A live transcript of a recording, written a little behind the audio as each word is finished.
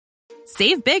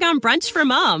Save big on brunch for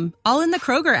mom, all in the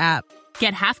Kroger app.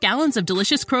 Get half gallons of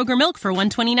delicious Kroger milk for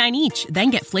 $1.29 each.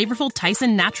 Then get flavorful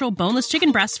Tyson natural boneless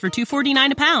chicken breasts for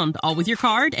 $2.49 a pound, all with your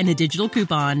card and a digital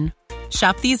coupon.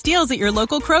 Shop these deals at your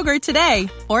local Kroger today,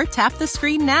 or tap the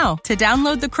screen now to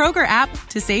download the Kroger app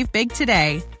to save big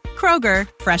today. Kroger,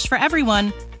 fresh for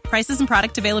everyone. Prices and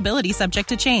product availability subject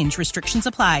to change. Restrictions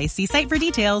apply. See site for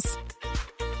details.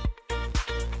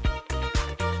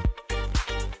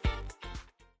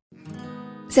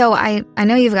 So I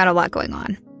know you've got a lot going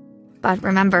on, but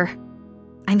remember,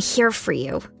 I'm here for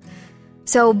you.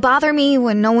 So bother me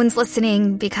when no one's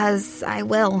listening, because I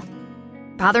will.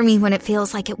 Bother me when it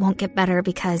feels like it won't get better,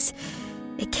 because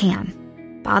it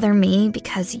can. Bother me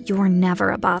because you're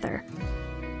never a bother.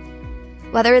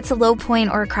 Whether it's a low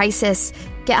point or a crisis,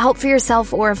 get help for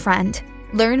yourself or a friend.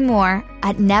 Learn more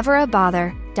at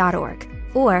neverabother.org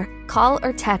or call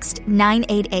or text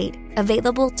 988,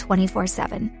 available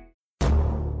 24/7.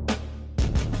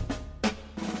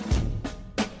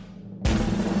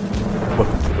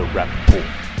 Welcome to the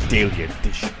Rappaport Daily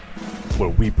Edition, where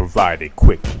we provide a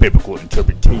quick biblical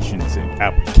interpretations and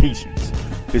applications.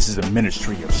 This is a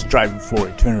ministry of striving for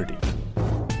eternity.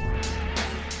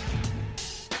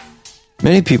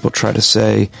 Many people try to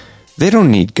say they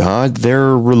don't need God,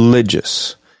 they're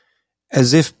religious,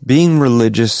 as if being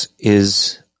religious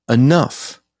is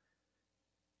enough.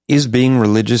 Is being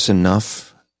religious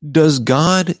enough? Does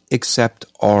God accept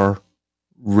our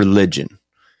religion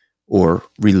or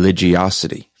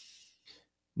religiosity?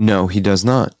 No, he does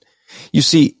not. You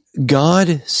see,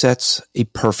 God sets a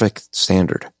perfect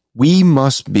standard. We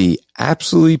must be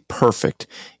absolutely perfect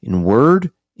in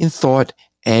word, in thought,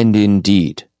 and in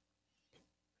deed.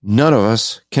 None of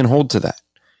us can hold to that.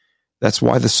 That's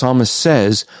why the psalmist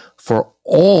says, "For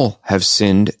all have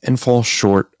sinned and fall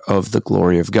short of the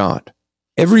glory of God."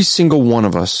 Every single one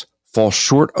of us falls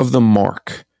short of the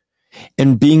mark.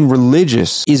 And being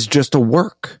religious is just a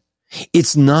work.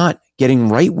 It's not getting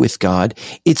right with God.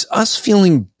 It's us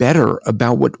feeling better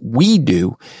about what we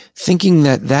do, thinking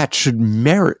that that should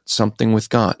merit something with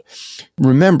God.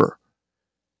 Remember,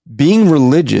 being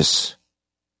religious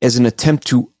as an attempt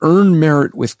to earn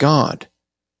merit with God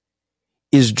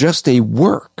is just a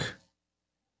work.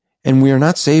 And we are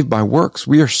not saved by works.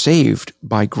 We are saved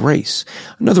by grace.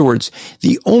 In other words,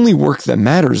 the only work that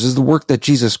matters is the work that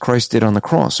Jesus Christ did on the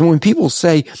cross. And when people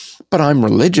say, "But I'm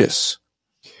religious,"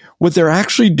 what they're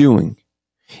actually doing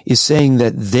is saying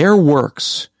that their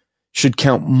works should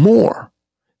count more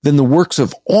than the works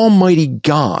of Almighty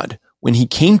God when he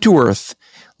came to earth,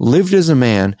 lived as a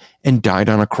man, and died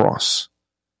on a cross.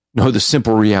 Know the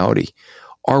simple reality: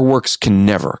 our works can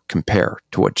never compare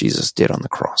to what Jesus did on the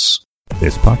cross.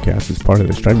 This podcast is part of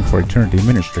the Striving for Eternity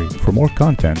ministry. For more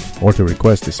content, or to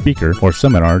request a speaker or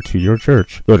seminar to your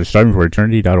church, go to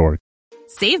strivingforeternity.org.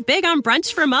 Save big on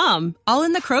brunch for mom, all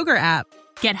in the Kroger app.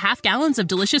 Get half gallons of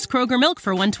delicious Kroger milk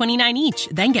for $1.29 each.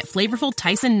 Then get flavorful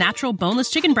Tyson natural boneless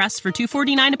chicken breasts for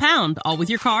 $2.49 a pound, all with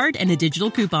your card and a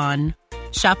digital coupon.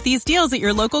 Shop these deals at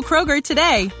your local Kroger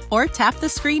today, or tap the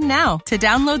screen now to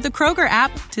download the Kroger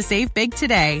app to save big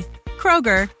today.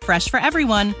 Kroger, fresh for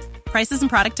everyone. Prices and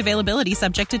product availability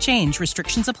subject to change.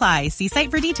 Restrictions apply. See site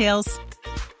for details.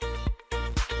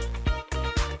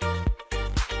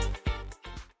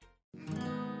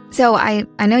 So I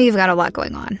know you've got a lot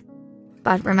going on,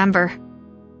 but remember,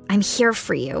 I'm here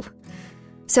for you.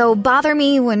 So bother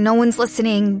me when no one's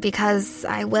listening, because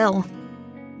I will.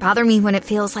 Bother me when it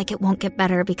feels like it won't get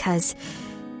better, because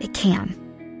it can.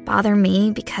 Bother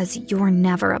me because you're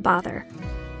never a bother.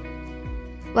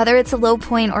 Whether it's a low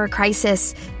point or a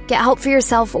crisis, get help for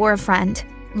yourself or a friend.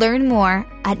 Learn more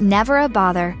at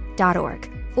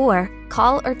neverabother.org or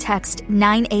call or text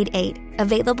 988,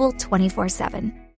 available 24/7.